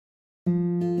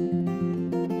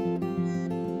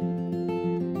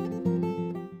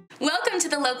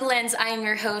Local Lens. I am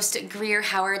your host, Greer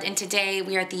Howard, and today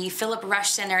we are at the Philip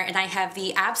Rush Center, and I have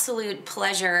the absolute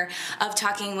pleasure of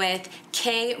talking with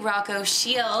Rocco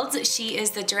Shields. She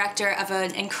is the director of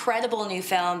an incredible new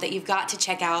film that you've got to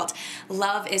check out,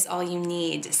 Love Is All You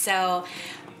Need. So,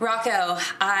 Rocco,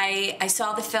 I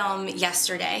saw the film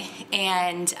yesterday,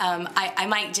 and I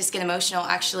might just get emotional,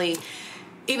 actually,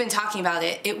 even talking about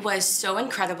it. It was so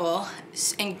incredible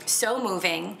and so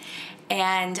moving,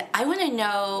 and I want to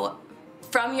know,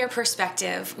 from your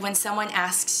perspective, when someone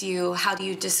asks you, how do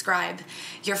you describe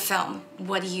your film,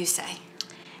 what do you say?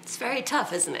 It's very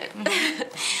tough, isn't it?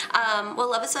 Well,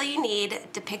 Love Is All You Need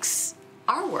depicts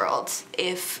our world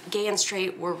if gay and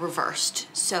straight were reversed.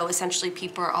 So essentially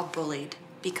people are all bullied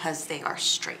because they are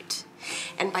straight.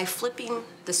 And by flipping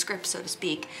the script, so to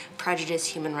speak, prejudice,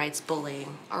 human rights,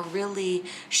 bullying are really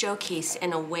showcased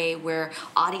in a way where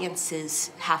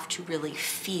audiences have to really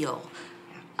feel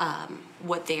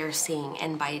what they are seeing,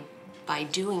 and by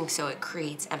doing so, it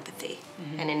creates empathy.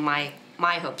 Mm-hmm. And in my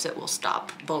hopes, it will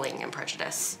stop bullying and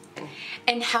prejudice.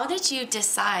 And how did you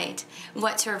decide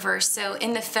what to reverse? So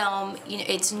in the film,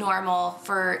 it's normal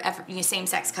for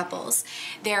same-sex couples.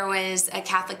 There was a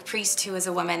Catholic priest who was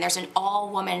a woman. There's an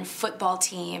all-woman football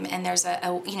team, and there's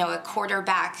a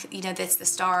quarterback, that's the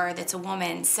star, that's a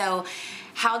woman. So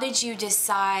how did you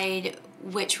decide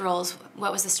which roles?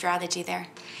 What was the strategy there?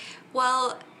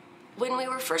 Well, when we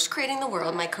were first creating the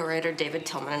world, my co-writer David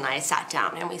Tillman and I sat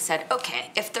down and we said,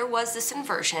 okay, if there was this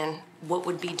inversion, what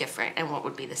would be different and what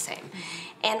would be the same?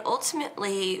 Mm-hmm. And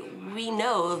ultimately, we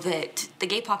know that the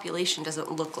gay population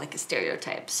doesn't look like a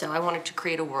stereotype, so I wanted to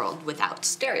create a world without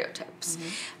stereotypes. Mm-hmm.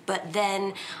 But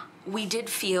then we did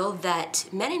feel that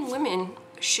men and women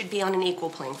should be on an equal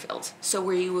playing field. So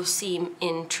where you will see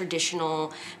in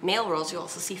traditional male roles, you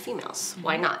also see females. Mm-hmm.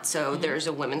 Why not? So mm-hmm. there's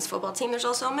a women's football team, there's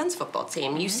also a men's football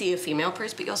team. Mm-hmm. You see a female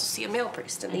priest, but you also see a male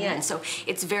priest in mm-hmm. the end. So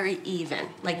it's very even.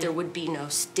 Like mm-hmm. there would be no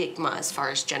stigma as far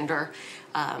as gender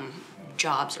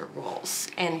jobs or roles.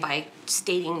 And by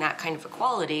stating that kind of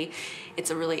equality, it's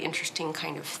a really interesting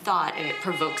kind of thought, and it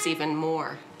provokes even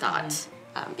more thought. Mm-hmm.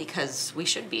 Because we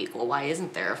should be equal. Why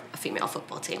isn't there a female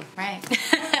football team? Right.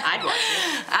 I'd watch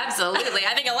it. Absolutely.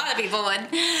 I think a lot of people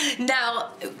would. Now,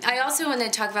 I also want to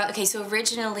talk about, so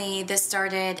originally this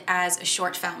started as a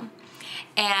short film.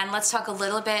 And let's talk a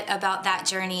little bit about that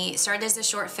journey. It started as a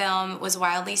short film, was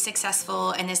wildly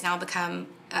successful, and has now become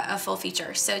a full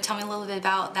feature. So tell me a little bit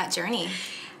about that journey.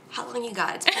 How long you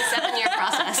got? It's been a 7-year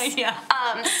process. Yeah.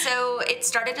 So it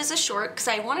started as a short because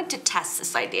I wanted to test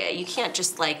this idea. You can't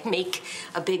just make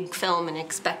a big film and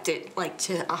expect it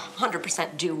to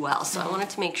 100% do well. So I wanted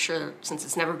to make sure, since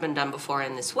it's never been done before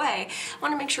in this way, I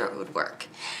want to make sure it would work.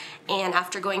 And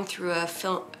after going to a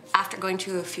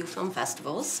few film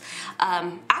festivals,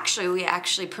 we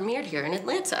actually premiered here in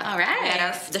Atlanta. All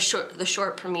right. The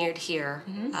short premiered here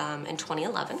mm-hmm. In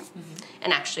 2011, mm-hmm.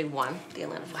 and actually won the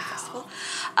Atlanta Film Festival.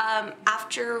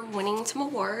 After winning some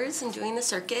awards and doing the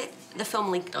circuit, the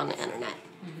film leaked on the internet.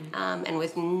 Mm-hmm. And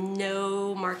with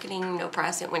no marketing, no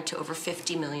press, it went to over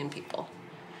 50 million people.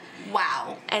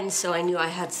 Wow. And so I knew I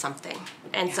had something.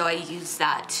 And so I used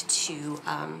that to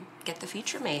get the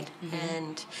feature made. Mm-hmm.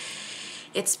 And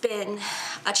it's been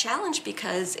a challenge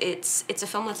because it's a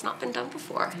film that's not been done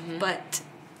before. Mm-hmm. But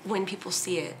when people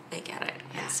see it, they get it.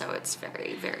 Yeah. And so it's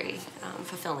very, very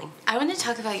fulfilling. I want to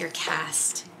talk about your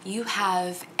cast. You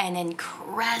have an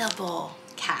incredible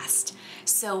cast.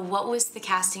 So what was the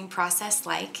casting process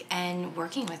like and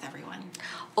working with everyone?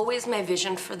 Always my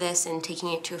vision for this and taking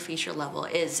it to a feature level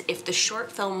is if the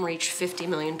short film reached 50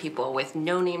 million people with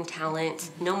no name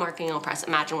talent, no marketing, no press,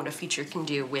 imagine what a feature can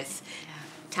do with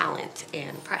talent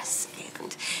and press.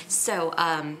 And so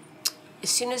as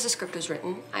soon as the script was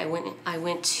written, I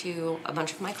went to a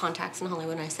bunch of my contacts in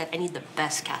Hollywood and I said, I need the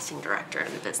best casting director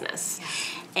in the business. Yeah.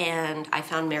 And I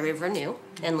found Mary Vernew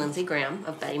and Lindsey Graham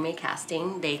of Betty May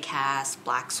Casting. They cast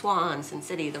Black Swan, Sin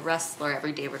City, The Wrestler,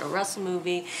 every David O. Russell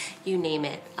movie, you name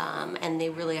it. And they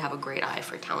really have a great eye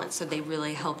for talent. So they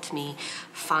really helped me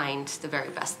find the very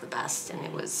best of the best. And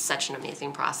it was such an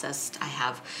amazing process. I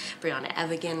have Brianna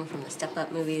Evigan from the Step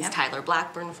Up movies, yep. Tyler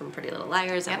Blackburn from Pretty Little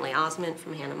Liars, yep. Emily Osment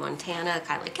from Hannah Montana,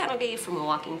 Kylie Kennedy from The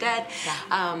Walking Dead,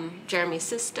 yeah. Jeremy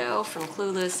Sisto from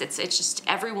Clueless. It's just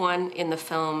everyone in the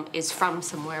film is from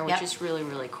somewhere, which yep. is really,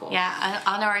 really cool. Yeah,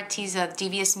 Anna Ortiz of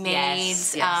Devious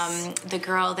Maids, yes. The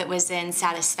girl that was in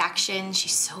Satisfaction,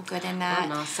 she's so good in that.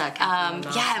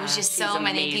 Yeah, it was just so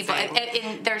many people.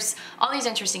 And there's all these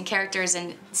interesting characters,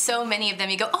 and so many of them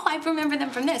you go, oh, I remember them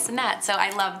from this and that. So I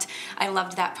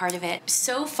loved that part of it.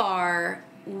 So far,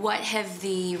 what have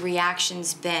the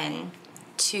reactions been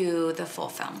to the full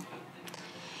film?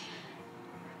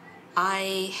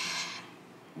 I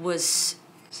was,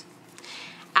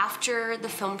 after the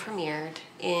film premiered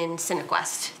in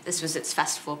CineQuest, this was its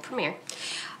festival premiere,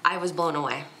 I was blown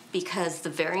away. Because the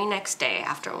very next day,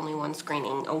 after only one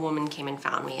screening, a woman came and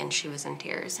found me, and she was in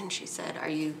tears, and she said, "Are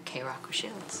you K. Rocco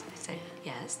Shields?" I said,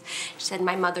 "Yes." She said,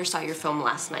 "My mother saw your film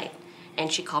last night, and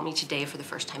she called me today for the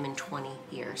first time in 20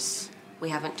 years. We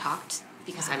haven't talked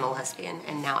because I'm a lesbian,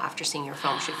 and now after seeing your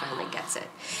film, she finally gets it."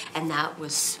 And that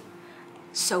was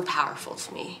so powerful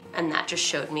to me, and that just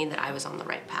showed me that I was on the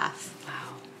right path.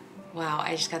 Wow,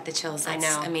 I just got the chills. That's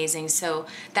I know. Amazing. So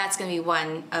that's going to be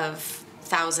one of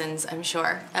thousands, I'm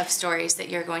sure, of stories that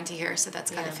you're going to hear, so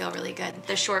that's got to feel really good.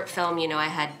 The short film, you know, I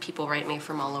had people write me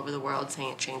from all over the world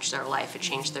saying it changed their life, it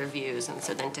changed their views, and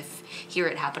so then to hear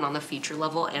it happen on the feature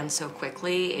level and so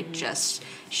quickly, it just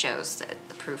shows that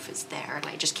the proof is there, and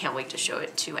I just can't wait to show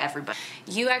it to everybody.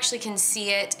 You actually can see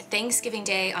it Thanksgiving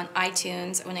Day on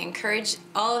iTunes. I want to encourage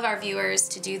all of our viewers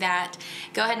to do that.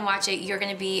 Go ahead and watch it. You're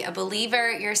going to be a believer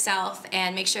yourself,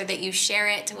 and make sure that you share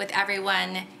it with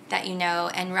everyone that you know.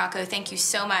 And Rocco, thank you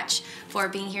so much for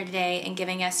being here today and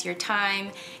giving us your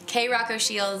time. K. Rocco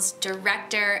Shields,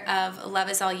 director of Love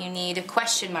Is All You Need,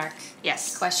 question mark.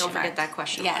 Yes, question don't mark. forget that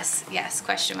question mark. Yes,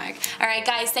 question mark. All right,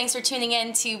 guys, thanks for tuning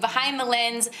in to Behind the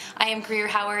Lens. I am Greer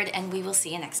Howard, and we will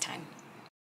see you next time.